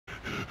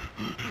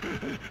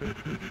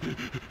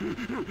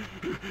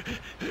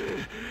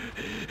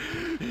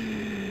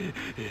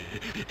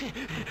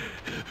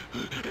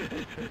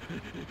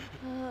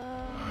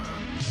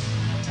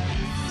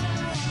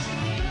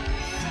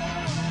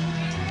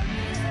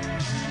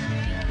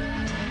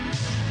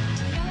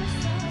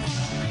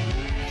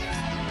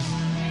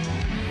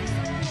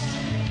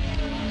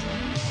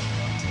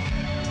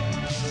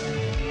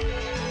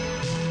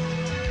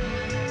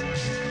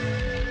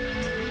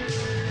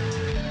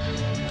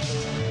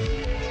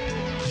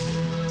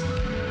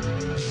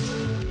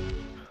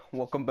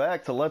Welcome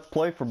back to Let's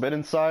Play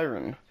Forbidden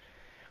Siren.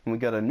 And we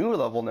got a new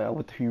level now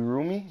with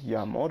Hirumi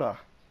Yamada.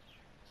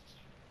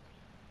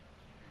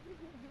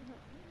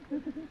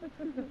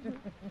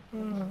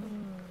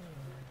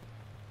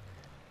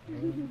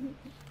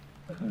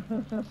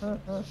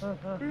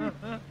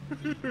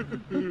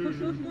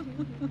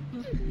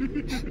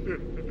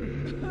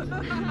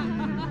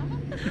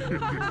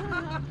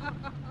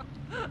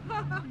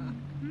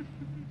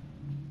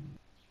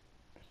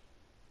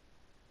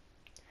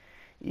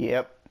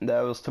 Yep,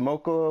 that was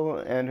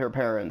Tomoko and her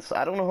parents.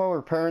 I don't know how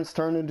her parents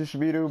turned into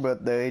Shibiru,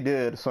 but they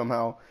did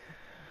somehow.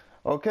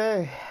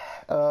 Okay,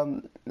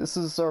 this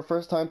is our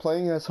first time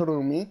playing as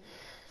Hirumi,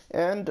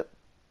 and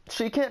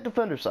she can't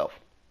defend herself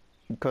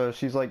because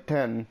she's like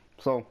 10.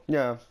 So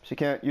yeah, she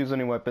can't use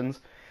any weapons.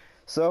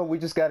 So we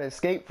just gotta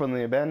escape from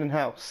the abandoned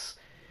house.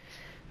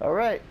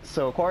 Alright,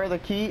 so acquire the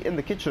key in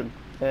the kitchen.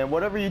 And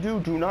whatever you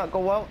do, do not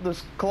go out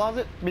this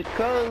closet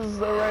because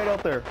they're right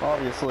out there,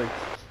 obviously.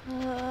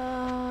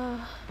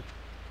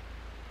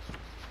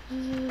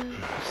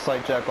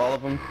 Sidejack all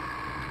of them.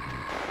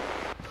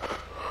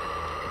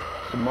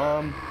 The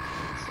mom,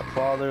 it's the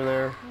father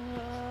there.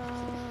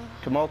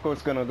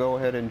 Tomoko's gonna go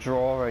ahead and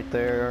draw right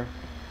there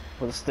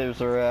where the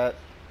stairs are at.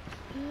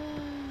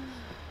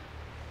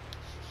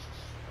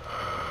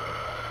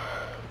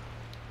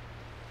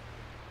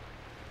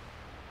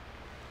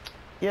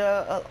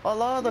 Yeah, a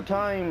lot of the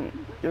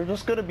time you're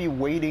just gonna be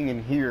waiting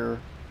in here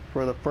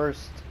for the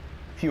first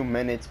few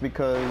minutes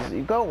because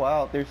you go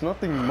out, there's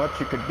nothing much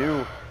you could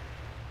do.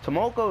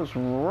 Tomoko's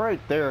right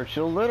there.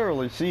 She'll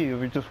literally see you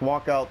if you just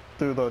walk out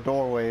through the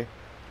doorway.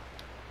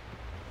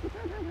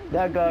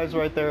 That guy's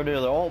right there near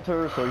the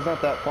altar, so he's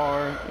not that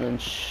far. And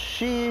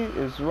she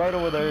is right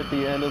over there at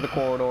the end of the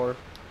corridor,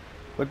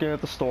 looking at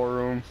the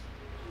storeroom,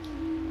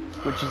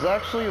 which is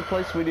actually a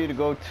place we need to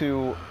go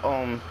to,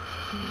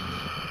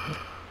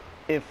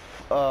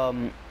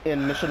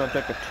 in Mission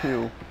Objective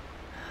 2.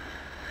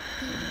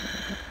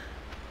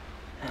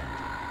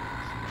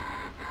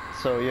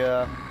 So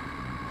yeah.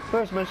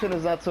 First mission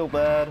is not so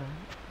bad.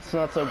 It's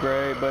not so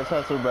great, but it's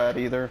not so bad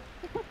either.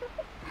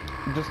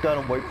 You just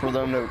gotta wait for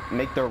them to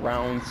make their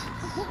rounds.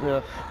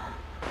 Yeah,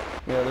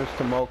 there's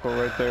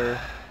Tomoko right there.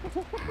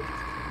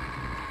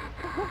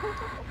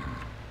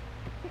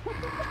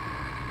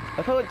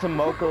 I feel like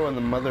Tomoko and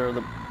the mother are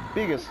the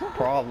biggest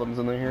problems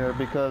in here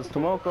because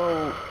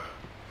Tomoko...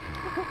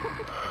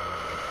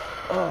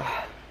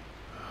 I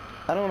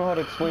don't know how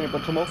to explain it,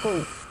 but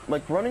Tomoko is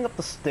like running up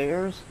the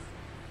stairs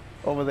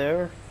over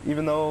there,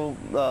 even though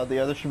the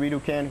other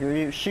Shibiru can't hear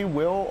you, she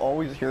will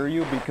always hear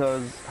you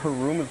because her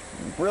room is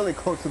really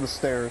close to the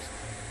stairs.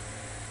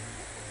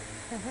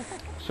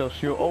 So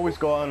she'll always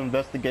go out and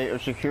investigate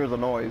if she hears a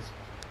noise.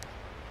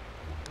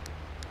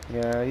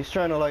 Yeah, he's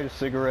trying to light a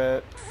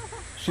cigarette.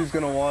 She's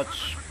gonna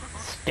watch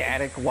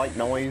static white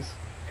noise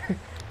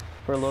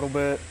for a little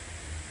bit.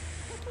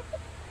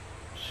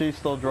 She's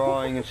still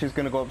drawing and she's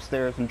gonna go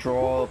upstairs and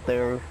draw up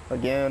there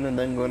again and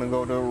then gonna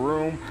go to her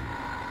room.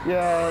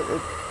 Yeah,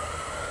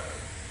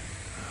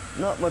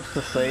 not much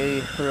to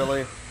say,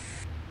 really.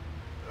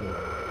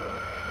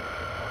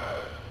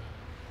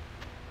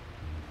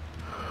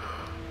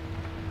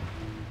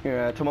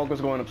 Yeah,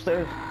 Tomoko's going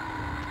upstairs.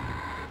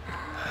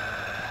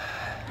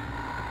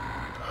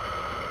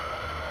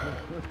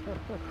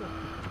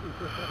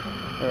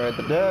 Alright,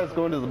 the dad's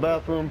going to the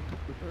bathroom.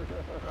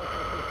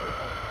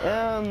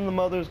 And the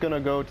mother's gonna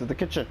go to the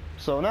kitchen.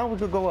 So now we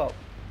could go out.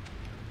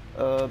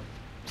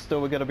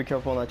 Still, we gotta be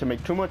careful not to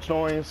make too much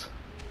noise.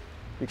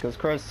 Because,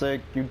 Christ's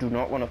sake, you do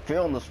not want to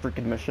fail in this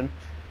freaking mission.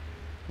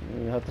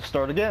 You have to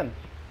start again.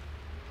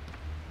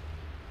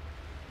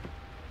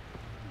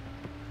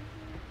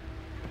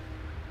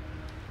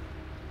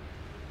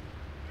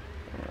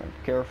 Alright,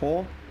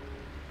 careful.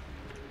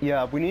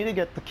 Yeah, we need to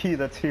get the key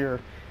that's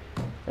here.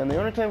 And the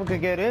only time we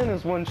could get in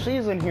is when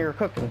she's in here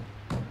cooking.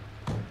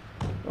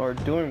 Or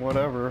doing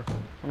whatever.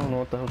 I don't know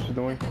what the hell she's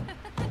doing.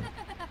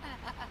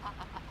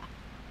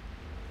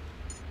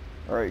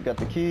 Alright, got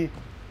the key.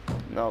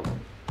 Now,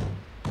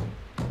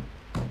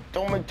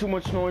 don't make too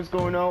much noise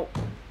going out.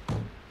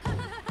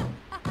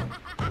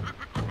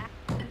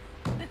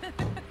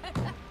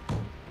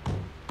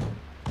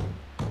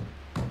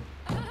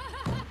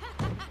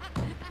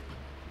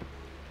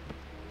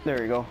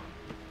 There you go.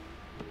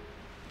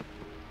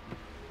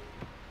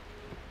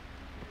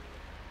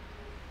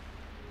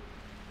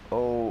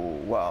 Oh,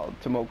 wow.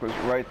 Tomoko's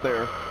right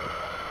there.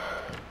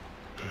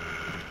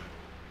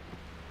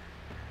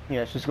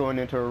 Yeah, she's going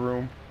into her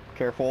room.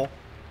 Careful.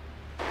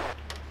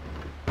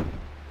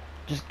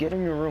 Just get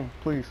in your room,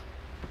 please.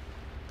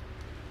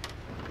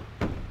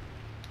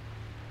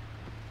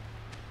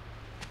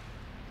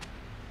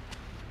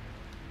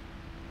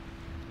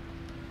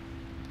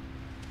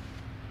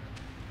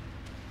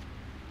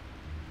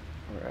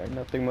 Alright,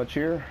 nothing much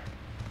here.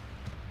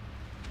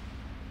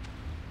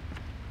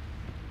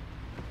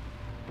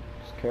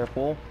 Just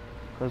careful,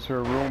 because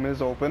her room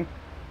is open.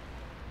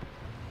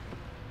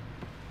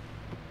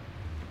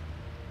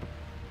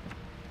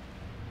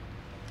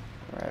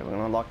 Alright, we're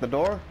gonna unlock the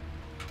door.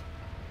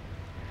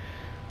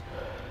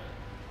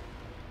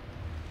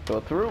 Go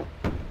through.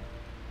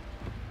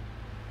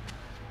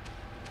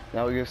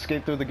 Now we can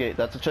escape through the gate.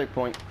 That's a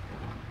checkpoint.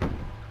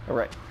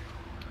 Alright.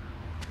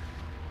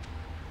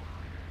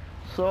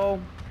 So,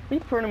 we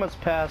pretty much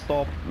passed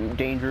all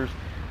dangers,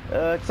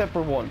 except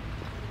for one.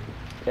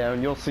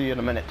 And you'll see in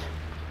a minute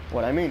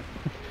what I mean.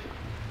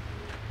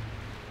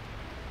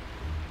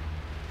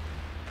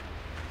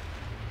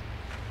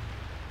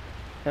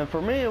 And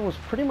for me, it was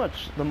pretty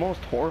much the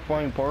most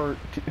horrifying part,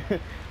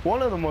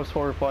 one of the most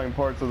horrifying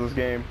parts of this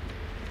game.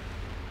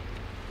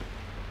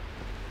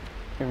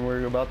 And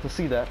we're about to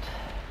see that.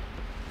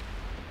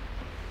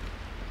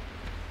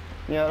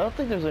 Yeah, I don't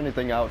think there's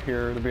anything out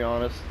here, to be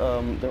honest.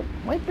 There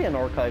might be an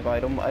archive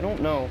item, I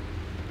don't know.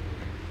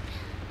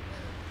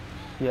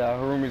 Yeah,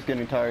 Harumi's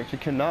getting tired. She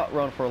cannot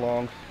run for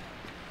long.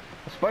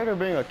 Despite her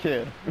being a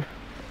kid.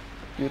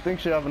 You'd think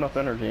she'd have enough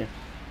energy.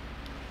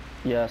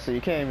 Yeah, so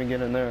you can't even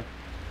get in there.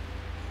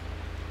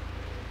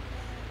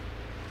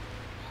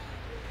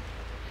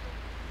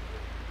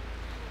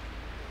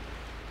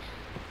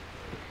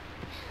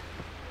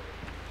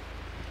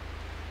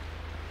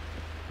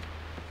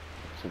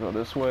 So go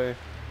this way.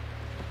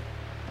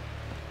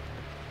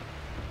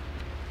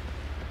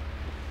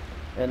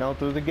 And out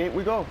through the gate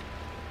we go.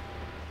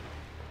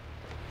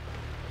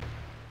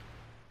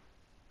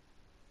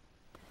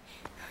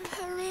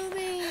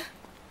 Harumi.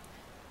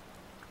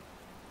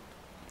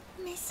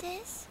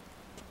 Mrs.?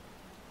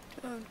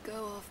 Don't go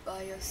off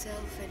by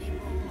yourself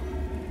anymore.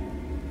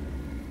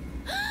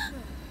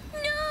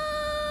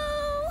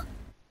 No!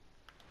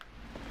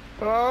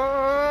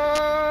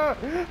 Ah!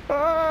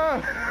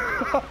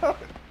 Ah!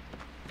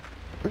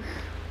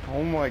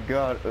 Oh my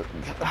god.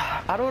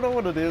 I don't know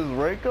what it is.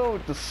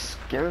 Reiko just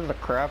scares the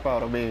crap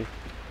out of me.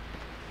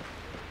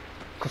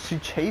 Cause she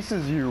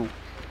chases you.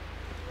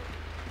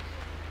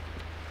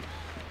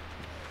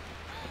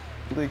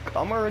 Like,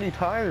 I'm already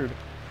tired.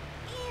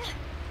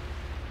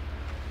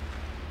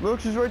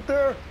 Look, she's right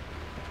there.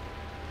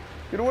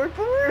 Get away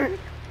from me.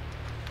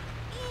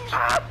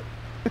 Ah!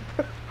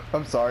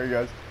 I'm sorry,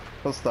 guys.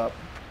 I'll stop.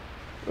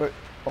 Wait.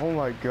 Oh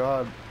my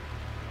god.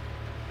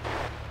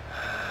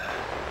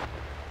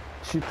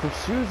 She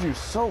pursues you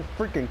so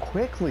freaking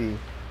quickly.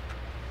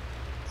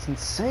 It's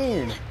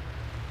insane.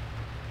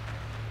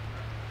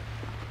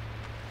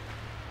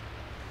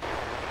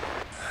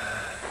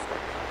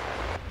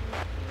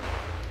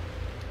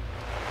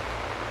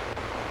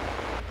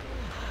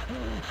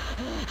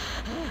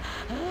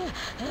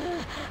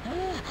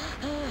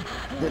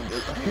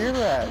 Hear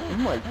that? Oh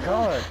my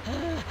god.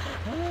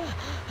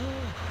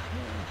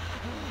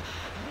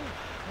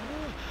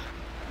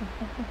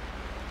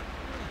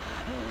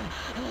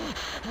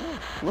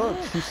 Look,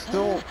 she's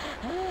still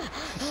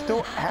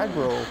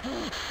aggro.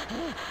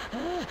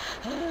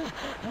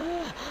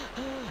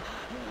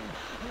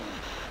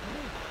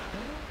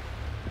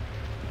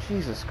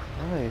 Jesus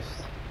Christ.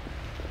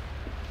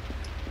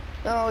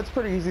 No, it's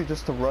pretty easy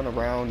just to run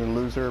around and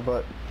lose her,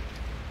 but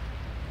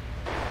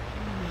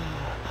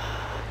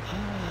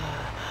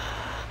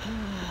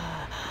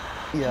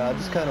yeah, I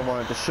just kind of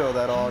wanted to show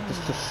that off,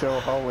 just to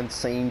show how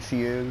insane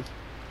she is.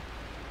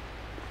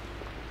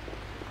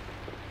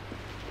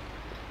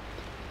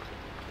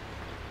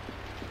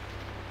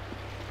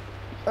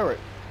 Alright,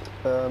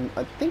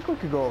 I think we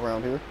could go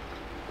around here.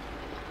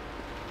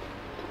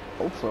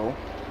 Hope so.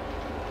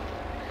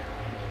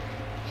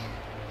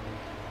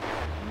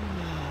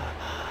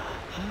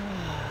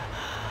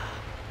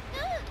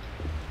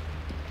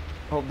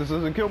 Hope this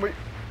doesn't kill me.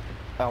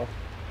 Ow.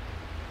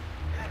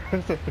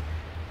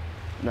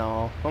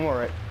 No, I'm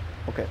alright.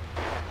 Okay.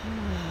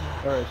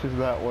 Alright, she's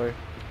that way.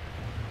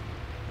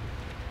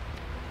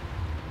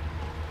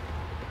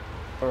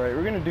 Alright,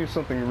 we're gonna do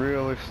something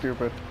really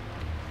stupid.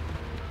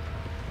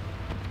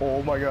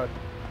 Oh my god.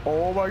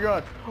 Oh my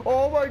god.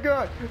 Oh my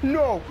god.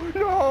 No.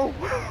 No.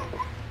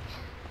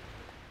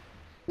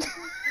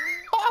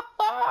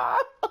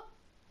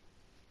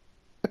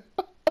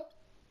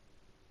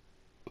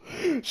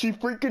 She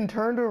freaking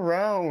turned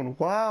around.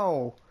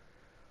 Wow.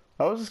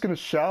 I was just gonna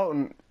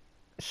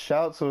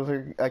shout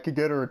so I could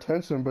get her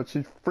attention, but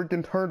she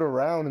freaking turned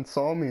around and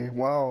saw me.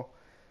 Wow.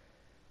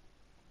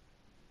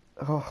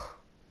 Oh.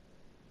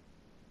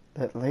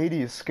 That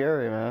lady is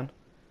scary, man.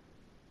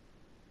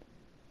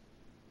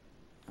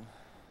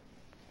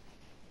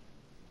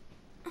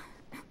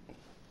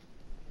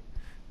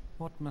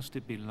 What must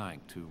it be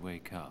like to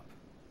wake up?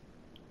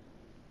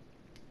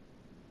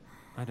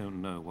 I don't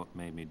know what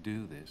made me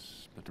do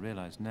this, but I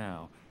realize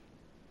now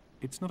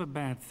it's not a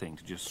bad thing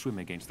to just swim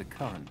against the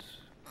current.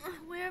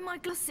 Where am my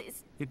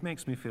glasses. It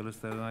makes me feel as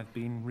though I've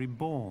been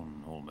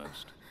reborn,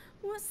 almost.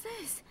 What's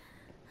this?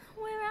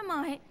 Where am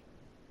I?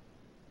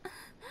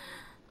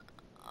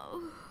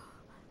 Oh.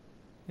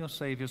 Your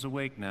savior's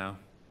awake now.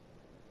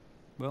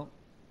 Well,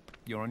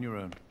 you're on your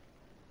own.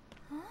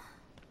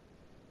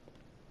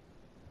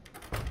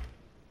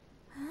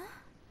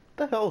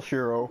 The hell,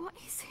 Shiro? What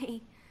is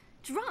he?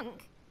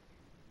 Drunk?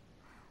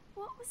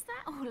 What was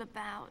that all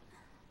about?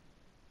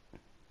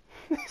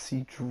 Is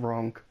he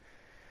drunk?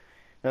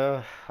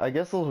 I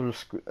guess those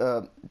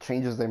were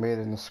changes they made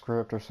in the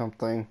script or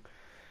something.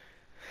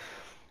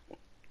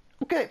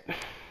 Okay.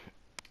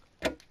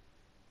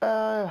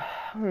 I'm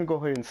gonna go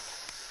ahead and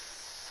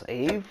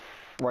save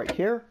right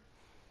here.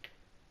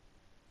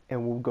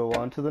 And we'll go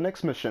on to the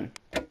next mission.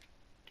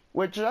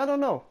 Which, I don't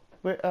know.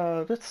 Wait,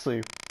 let's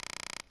see.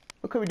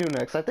 What could we do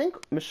next? I think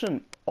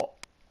mission...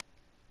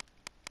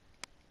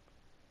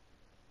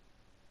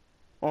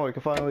 Oh, we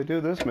can finally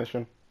do this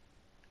mission.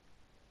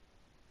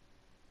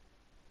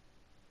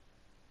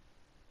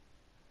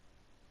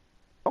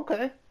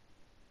 Okay.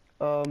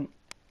 Where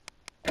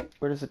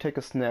does it take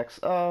us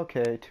next?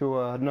 Okay,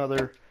 to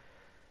another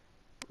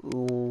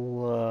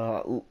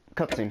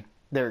cutscene.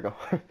 There we go.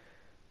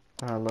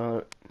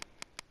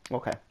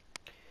 Okay.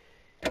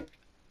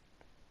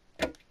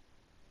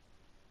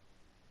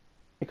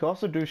 You can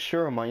also do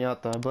Shiro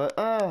Mayata, but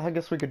I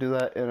guess we could do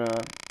that in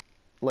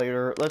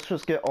later. Let's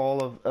just get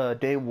all of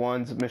day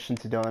 1's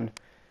missions done.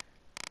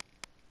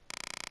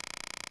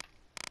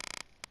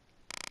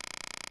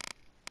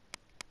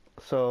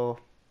 So,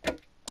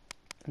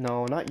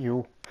 no, not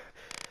you.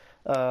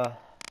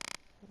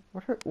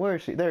 Where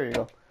is she? There you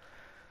go.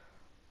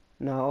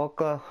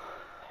 Naoka.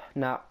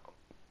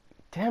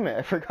 Damn it!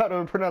 I forgot how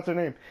to pronounce her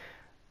name.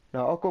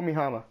 Naoko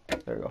Mihama.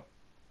 There you go.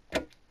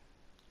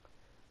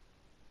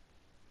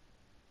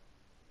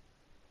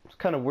 It's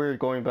kind of weird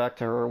going back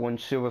to her when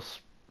she was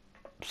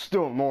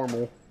still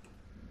normal.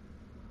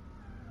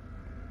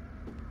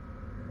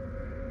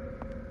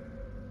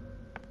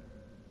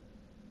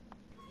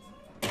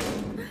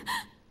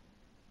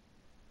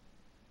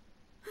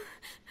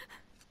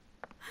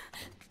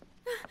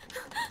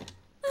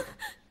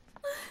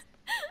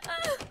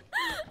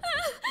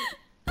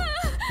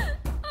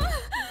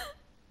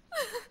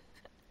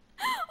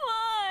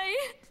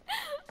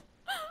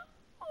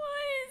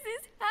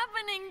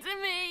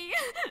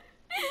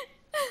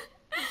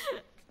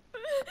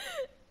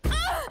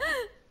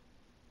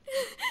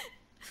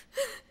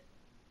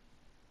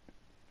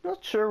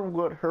 Not sure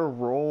what her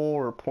role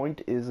or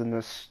point is in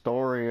this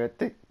story. I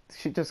think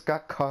she just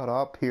got caught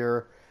up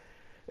here.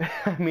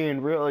 I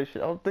mean, really, I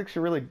don't think she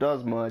really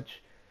does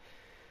much.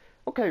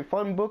 Okay,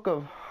 fun book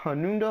of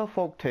Hanunda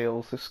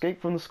folktales.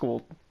 Escape from the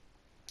school.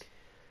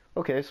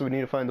 Okay, so we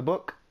need to find the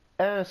book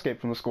and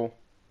escape from the school.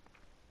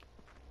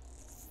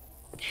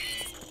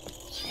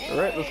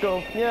 Alright, let's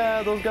go.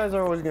 Yeah, those guys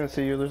are always gonna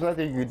see you. There's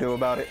nothing you can do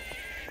about it.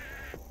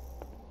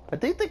 I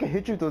think they can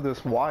hit you through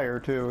this wire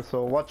too,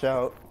 so watch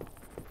out.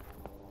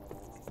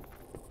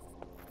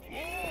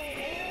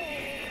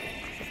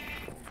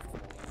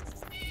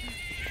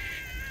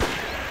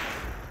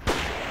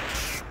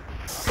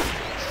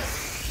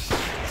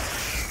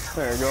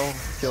 There you go.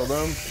 Kill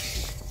them.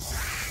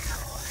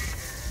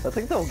 I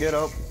think they'll get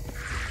up,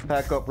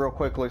 back up real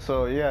quickly.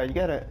 So yeah, you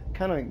gotta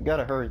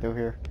hurry through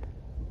here.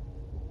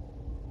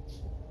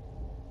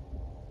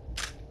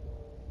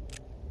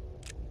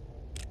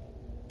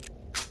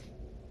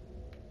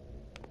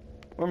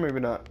 Or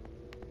maybe not.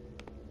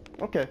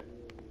 Okay.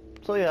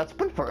 So yeah, it's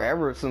been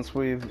forever since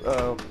we've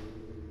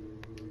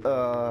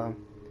done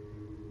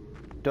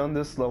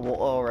this level.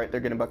 Oh right, they're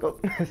getting back up.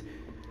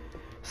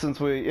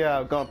 Since we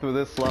have gone through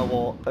this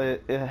level,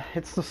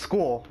 it's the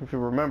school, if you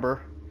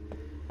remember.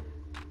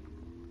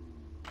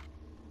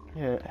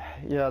 Yeah,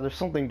 there's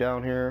something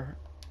down here,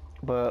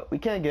 but we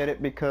can't get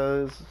it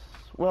because,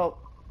 well,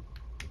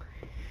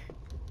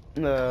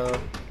 the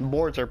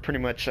boards are pretty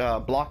much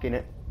blocking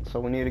it. So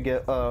we need to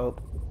get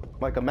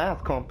like a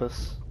math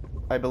compass,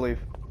 I believe,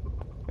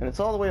 and it's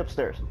all the way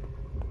upstairs.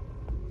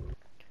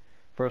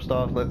 First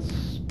off,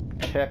 let's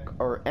check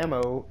our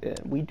ammo.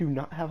 We do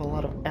not have a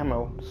lot of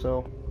ammo,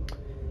 so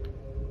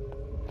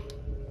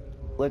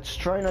let's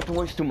try not to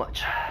waste too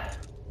much.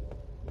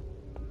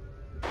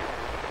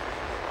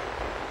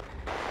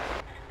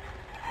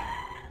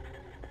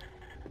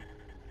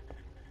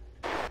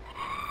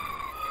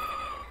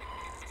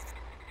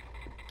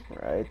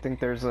 Alright, I think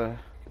there's a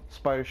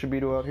spider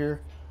shibito out here.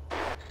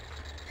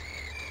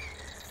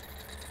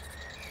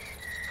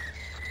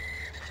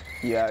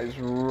 Yeah, he's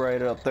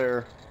right up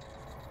there.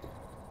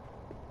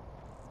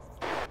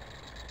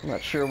 I'm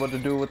not sure what to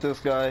do with this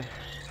guy.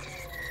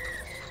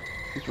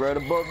 He's right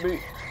above me.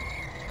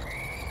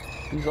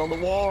 He's on the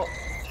wall.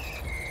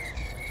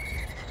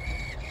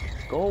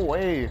 Go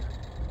away.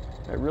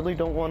 I really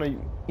don't want to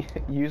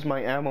use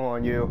my ammo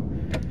on you.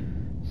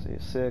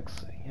 Let's see,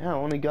 6. Yeah, I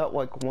only got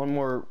like one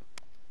more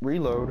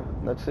reload.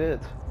 That's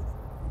it.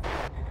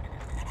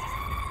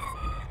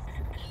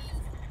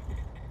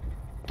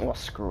 Oh,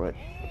 screw it.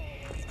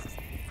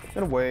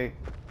 Get away.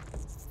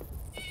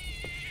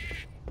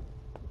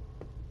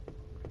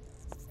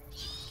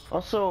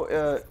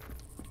 Also,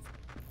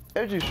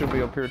 Edgy should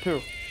be up here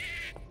too.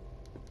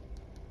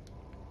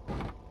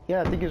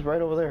 Yeah, I think he's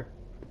right over there.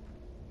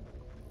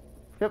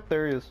 Yep,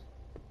 there he is.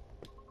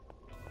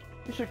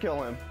 You should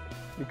kill him,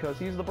 because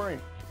he's the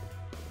brain.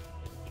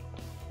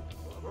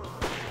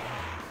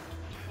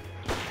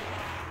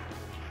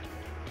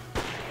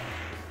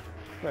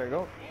 There you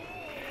go.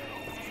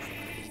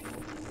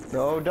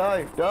 No,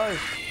 die, die.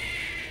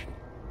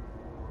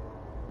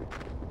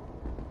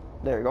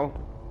 There you go.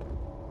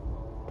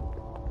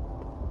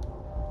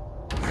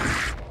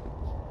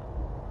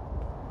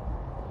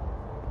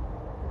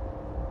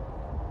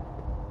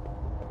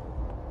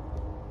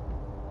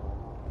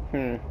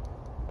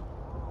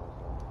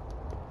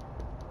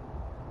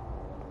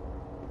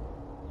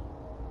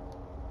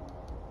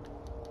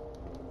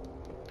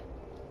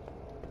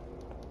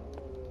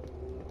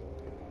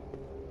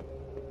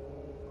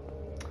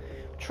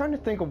 Trying to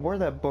think of where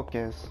that book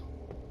is.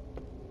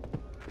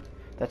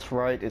 That's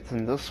right, it's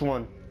in this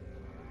one.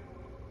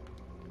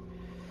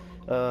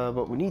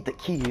 But we need the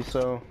key,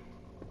 so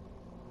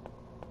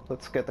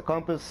let's get the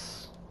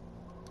compass.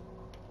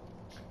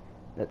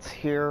 That's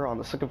here on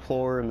the second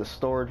floor in the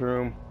storage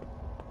room.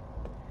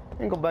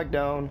 And go back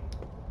down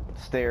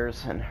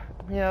stairs, and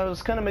yeah,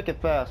 let's kind of make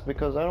it fast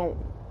because I don't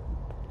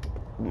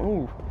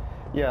move.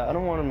 Yeah, I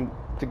don't want him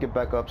to get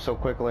back up so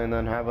quickly and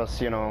then have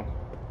us, you know,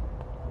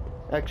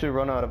 actually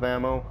run out of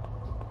ammo.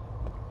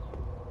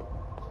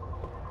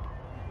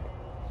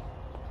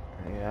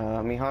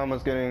 Yeah,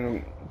 Mihama's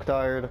getting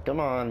tired. Come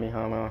on,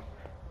 Mihama.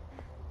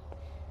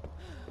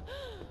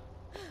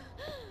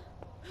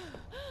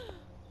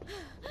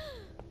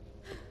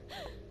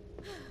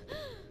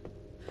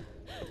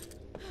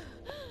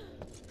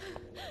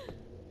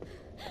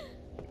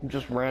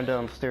 Just ran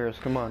downstairs,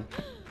 come on.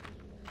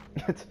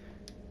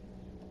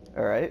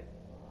 Alright.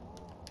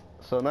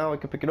 So now we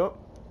can pick it up.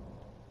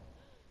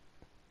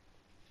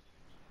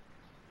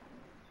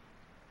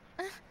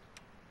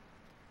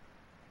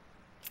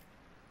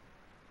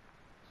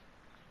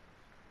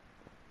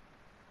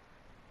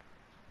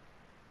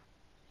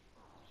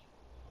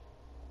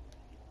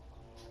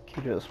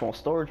 Key to a small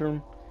storage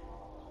room.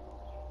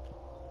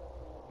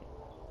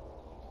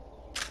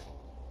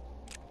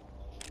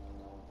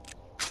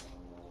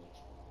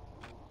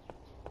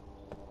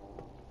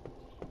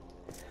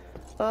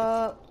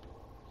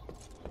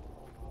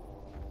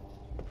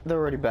 They're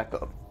already back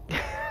up.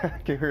 I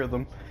can hear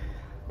them.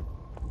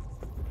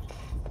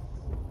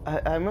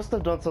 I must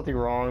have done something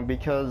wrong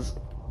because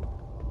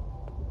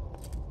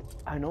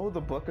I know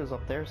the book is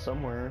up there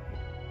somewhere.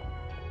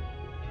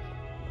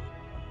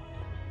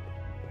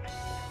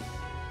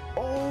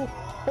 Oh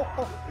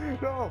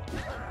no!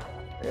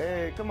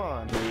 Hey, come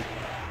on, dude.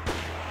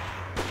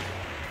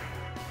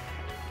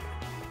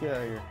 Get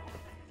out of here.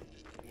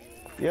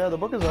 Yeah, the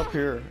book is up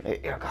here.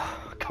 Hey,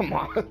 come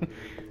on.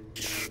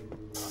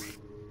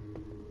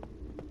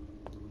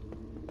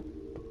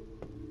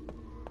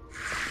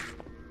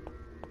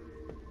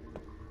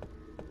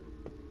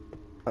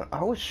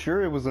 I was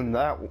sure it was in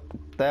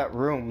that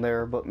room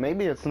there, but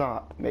maybe it's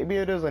not. Maybe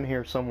it is in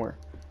here somewhere.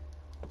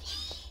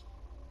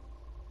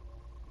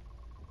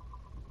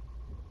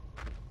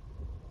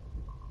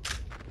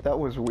 That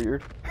was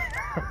weird.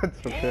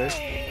 It's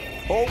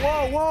okay. Oh,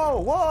 whoa, whoa,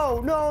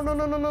 whoa! No, no,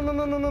 no, no, no, no,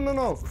 no, no, no, no,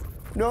 no!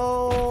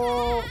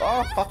 No!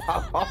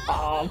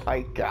 Oh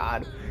my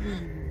God!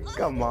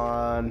 Come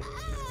on!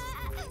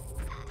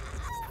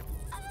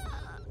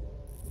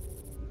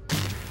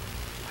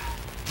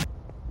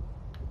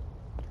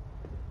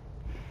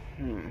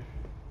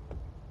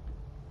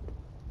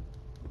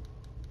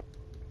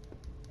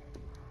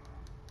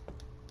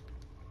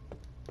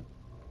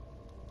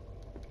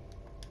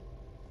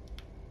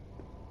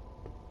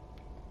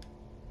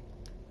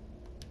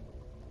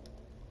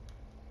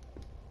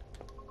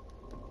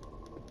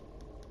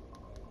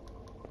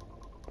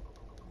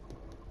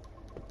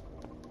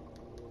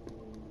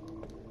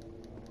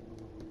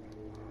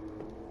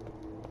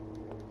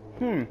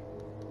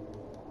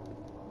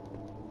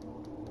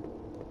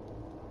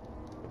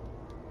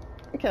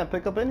 I can't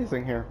pick up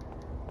anything here.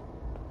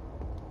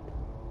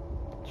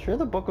 Sure,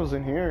 the book was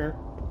in here.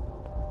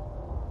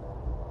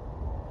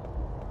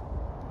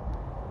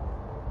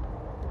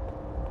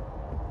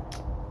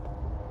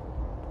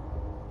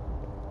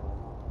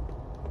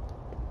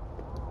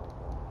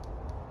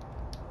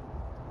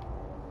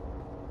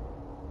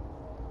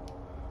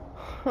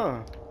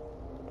 Huh.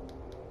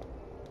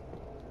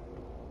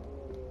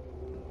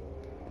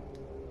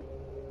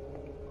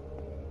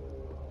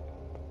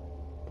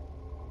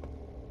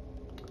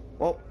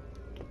 Well,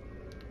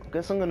 I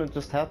guess I'm gonna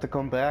just have to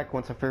come back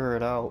once I figure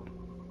it out.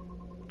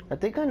 I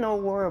think I know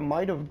where I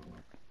might have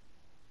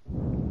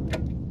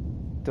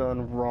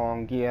done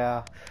wrong,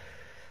 yeah.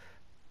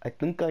 I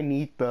think I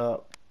need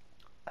the...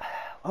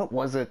 what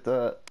was it?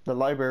 The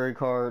library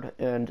card,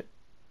 and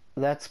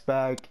that's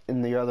back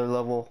in the other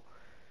level.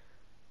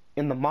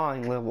 In the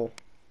mine level.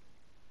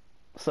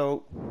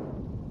 So...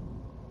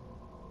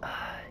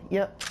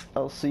 yep,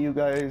 I'll see you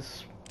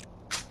guys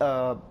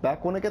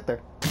back when I get there.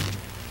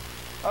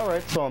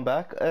 Alright, so I'm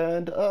back,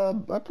 and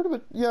I pretty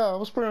much, yeah, I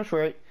was pretty much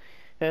right.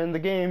 And the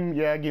game,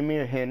 yeah, gave me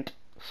a hint.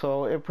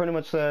 So it pretty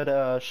much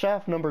said,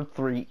 shaft number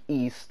 3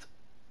 east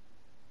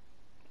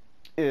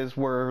is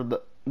where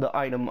the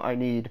item I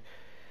need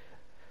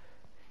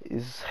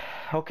is.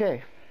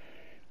 Okay.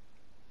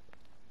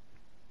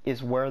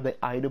 Is where the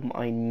item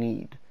I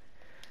need.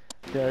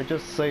 Did I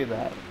just say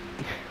that?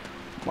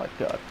 My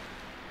god.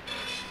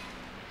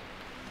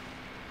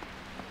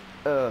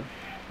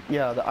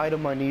 Yeah, the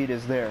item I need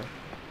is there.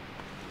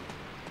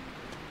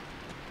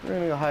 We're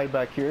gonna hide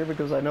back here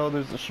because I know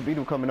there's a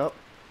Shibito coming up.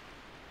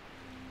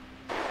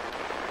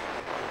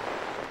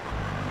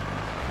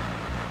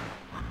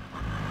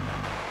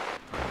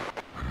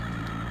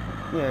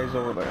 Yeah, he's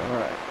over there,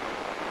 alright.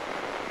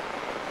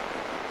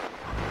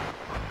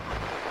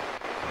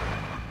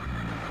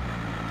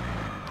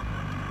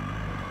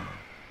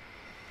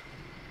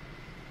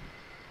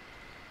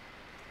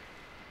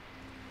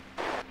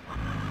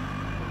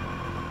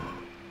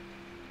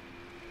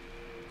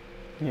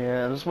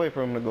 Yeah, just wait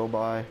for him to go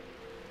by.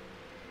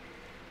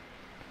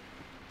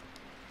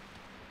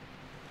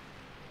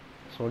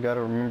 So I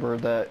gotta remember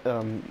that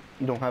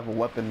you don't have a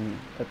weapon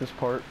at this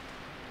part.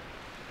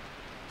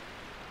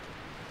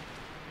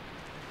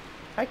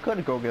 I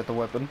could go get the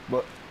weapon,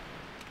 but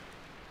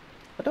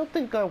I don't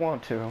think I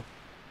want to.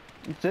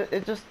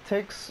 It just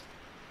takes...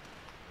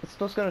 It's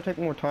just gonna take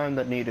more time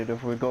than needed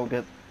if we go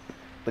get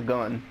the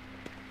gun.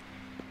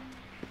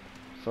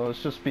 So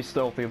let's just be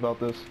stealthy about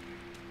this.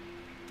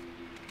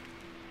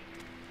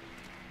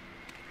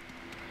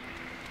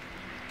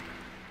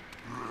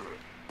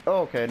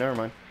 Oh, okay, never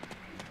mind.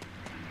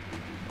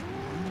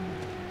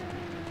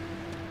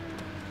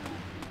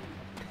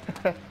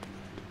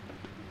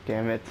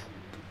 Damn it.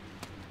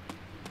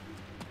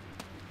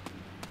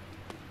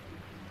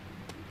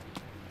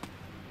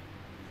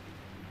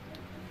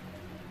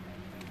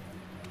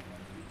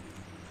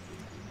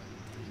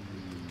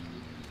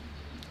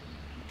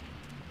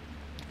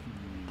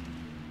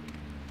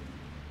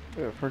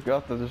 I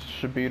forgot that there's a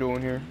Shibito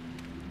in here.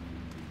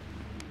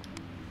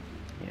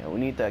 Yeah, we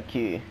need that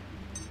key.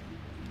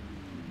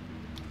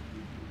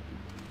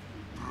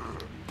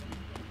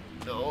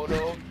 No,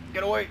 no,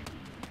 get away!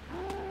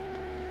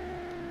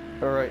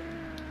 Alright,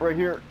 right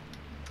here.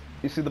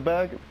 You see the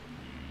bag?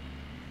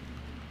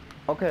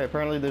 Okay,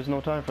 apparently there's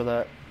no time for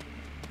that.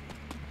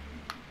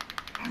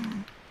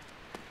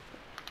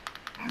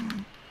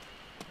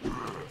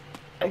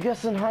 I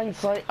guess in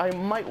hindsight, I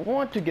might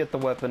want to get the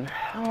weapon.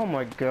 Oh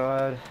my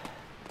god.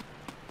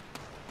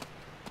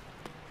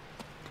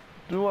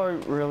 Do I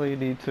really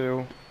need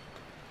to?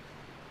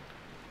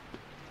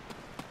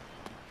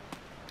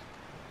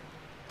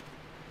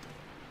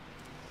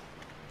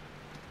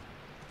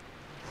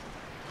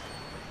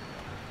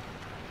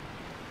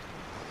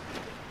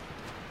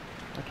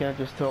 I can't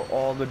just tell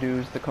all the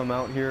dudes to come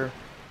out here.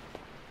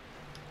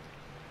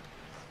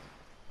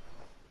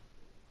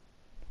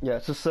 Yeah,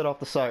 let's just set off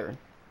the siren.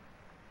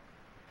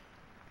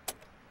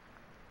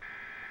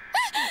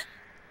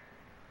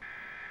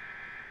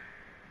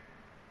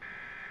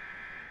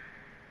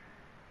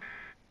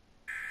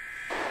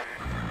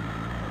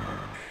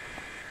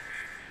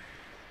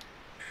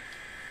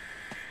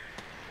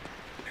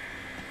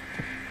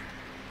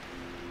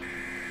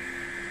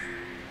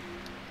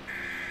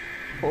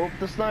 Hope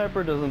the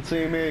sniper doesn't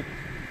see me.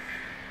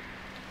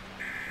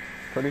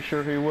 Pretty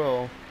sure he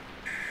will.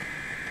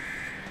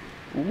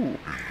 Ooh.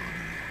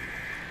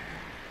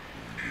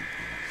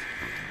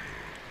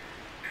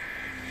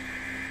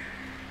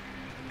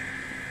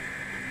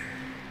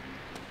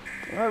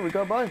 Alright, we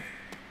got by.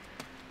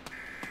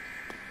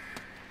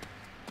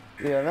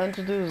 The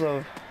advantages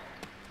of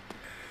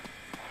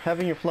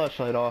having your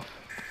flashlight off.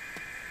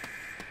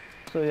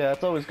 So yeah,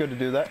 it's always good to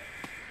do that.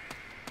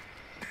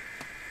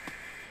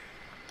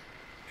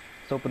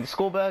 Let's open the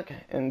school bag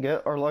and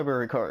get our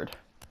library card.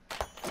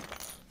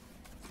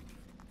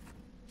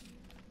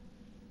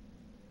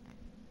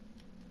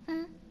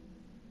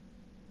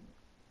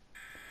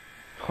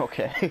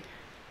 Okay.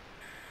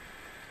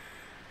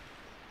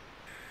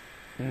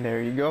 And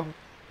there you go.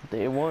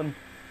 Day 1.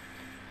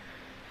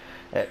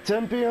 At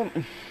 10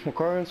 p.m.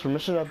 Requirements for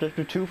mission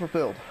objective 2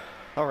 fulfilled.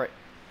 Alright.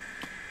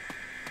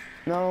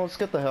 Now let's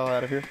get the hell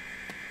out of here.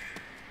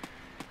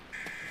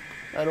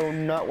 I do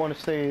not want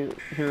to stay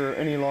here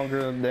any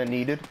longer than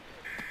needed.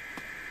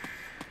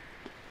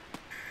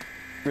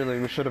 Really,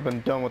 we should have been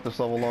done with this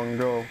level long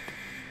ago.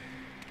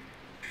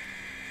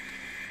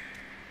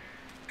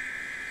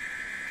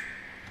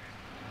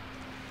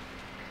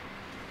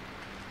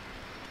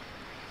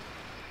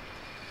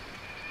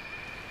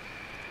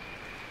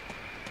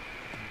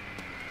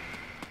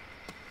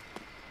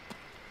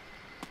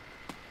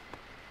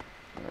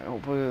 Alright,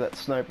 hopefully that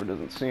sniper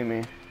doesn't see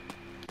me.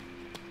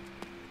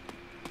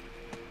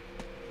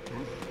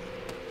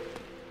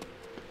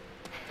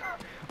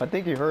 I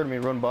think he heard me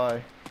run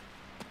by.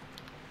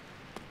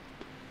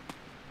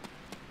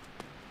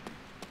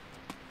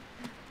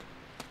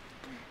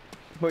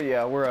 But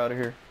yeah, we're out of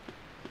here.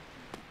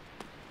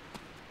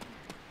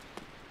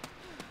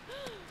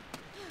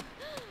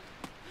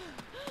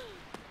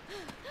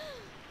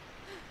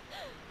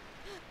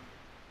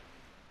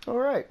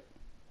 Alright,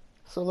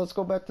 so let's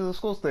go back to the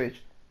school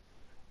stage.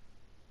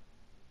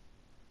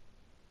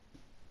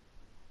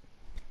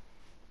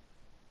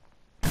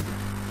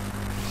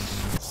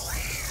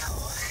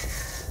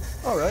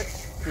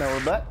 Alright, now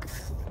we're back.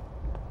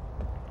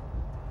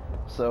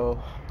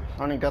 So,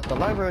 Honey got the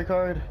library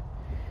card.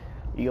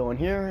 You go in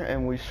here,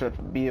 and we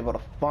should be able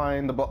to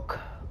find the book.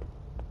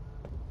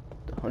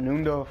 The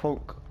Hanunda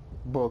Folk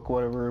book,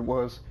 whatever it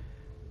was.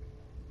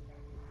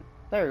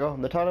 There you go.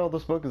 The title of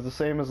this book is the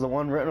same as the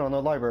one written on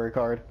the library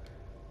card.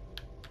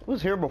 It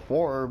was here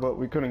before, but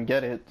we couldn't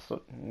get it,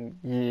 so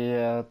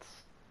yeah, it's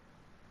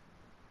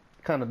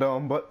kind of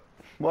dumb, but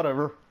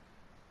whatever.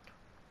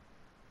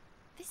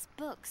 This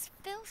book's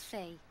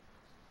filthy.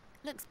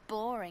 Looks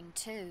boring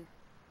too.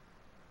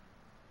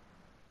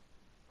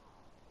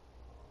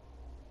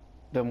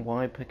 Then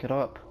why pick it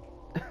up?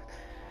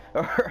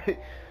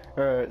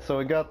 Alright, so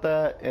we got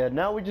that, and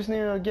now we just need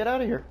to get out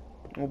of here.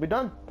 We'll be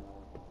done.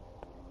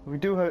 We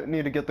do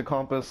need to get the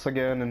compass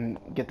again and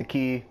get the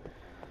key.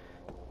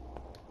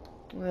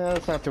 Yeah,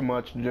 that's not too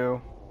much to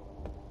do.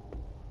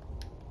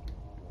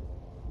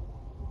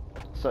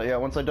 So yeah,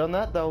 once I've done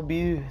that, that'll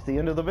be the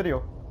end of the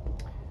video.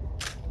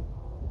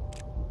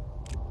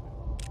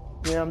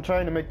 Yeah, I'm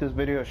trying to make this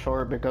video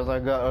short because I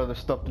got other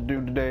stuff to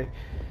do today.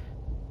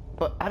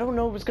 But I don't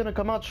know if it's gonna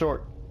come out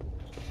short.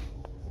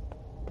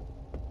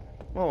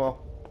 Oh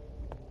well.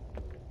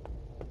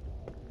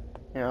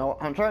 Yeah,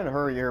 I'm trying to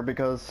hurry here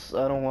because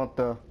I don't want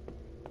the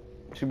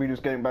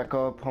Shibiru's getting back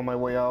up on my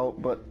way out,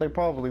 but they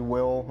probably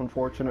will,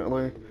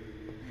 unfortunately.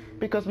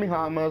 Because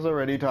Mihama's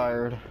already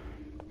tired.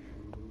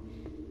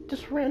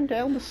 Just ran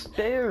down the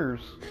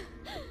stairs.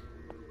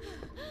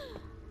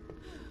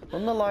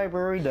 From the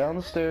library, down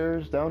the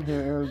stairs, down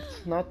here.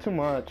 It's not too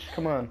much.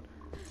 Come on.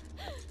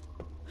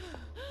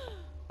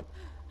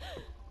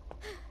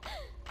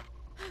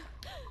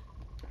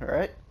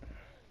 Alright.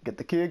 Get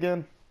the key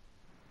again.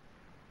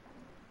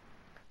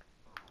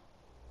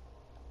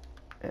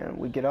 And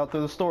we get out to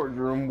the storage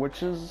room,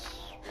 which is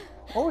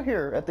over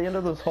here at the end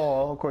of this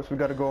hall. Of course, we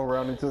got to go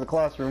around into the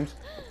classrooms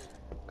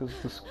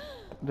because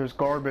there's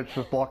garbage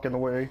just blocking the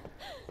way.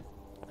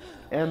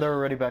 And they're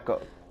already back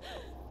up.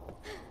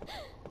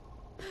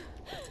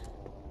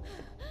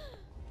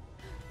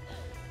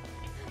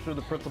 I'm sure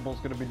the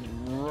principal's gonna be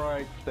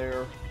right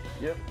there.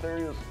 Yep, there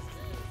he is.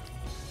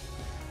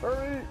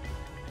 Hurry!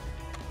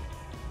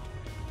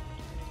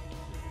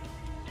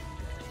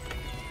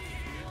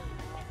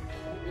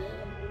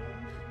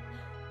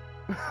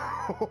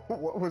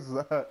 What was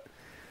that?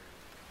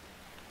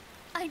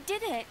 I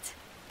did it!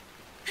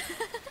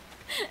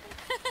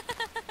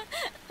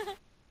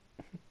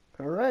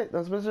 Alright,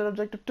 that's mission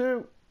objective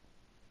 2.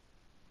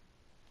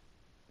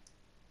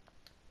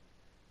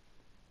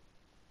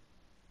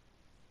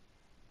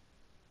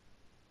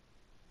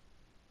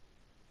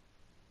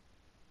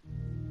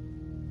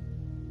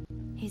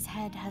 His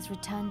head has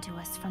returned to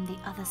us from the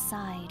other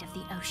side of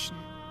the ocean.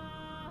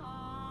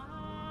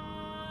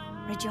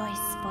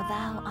 Rejoice, for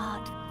thou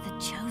art the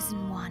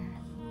chosen one.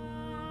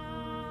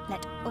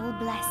 Let all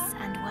bless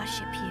and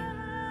worship you.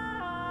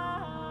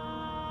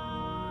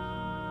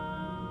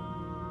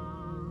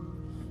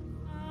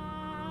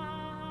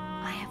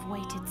 I have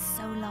waited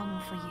so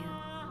long for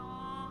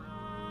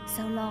you.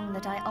 So long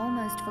that I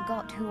almost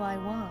forgot who I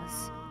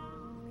was,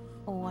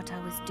 or what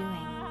I was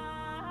doing.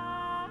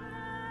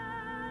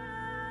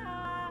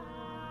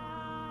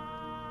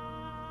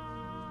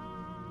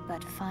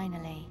 But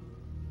finally,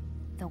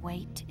 the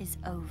wait is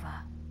over.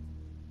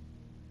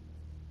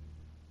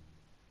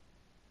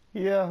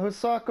 Yeah,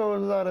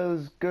 Hisako is not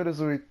as good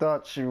as we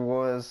thought she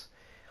was.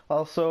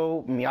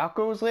 Also,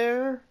 Miyako's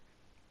there?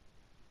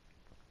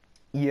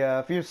 Yeah,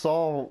 if you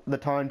saw the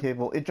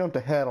timetable, it jumped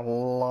ahead a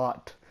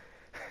lot.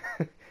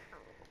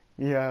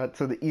 Yeah,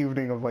 to the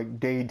evening of like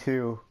day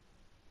 2.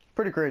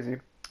 Pretty crazy.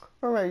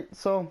 Alright,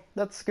 so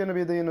that's gonna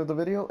be the end of the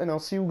video, and I'll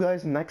see you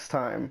guys next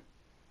time.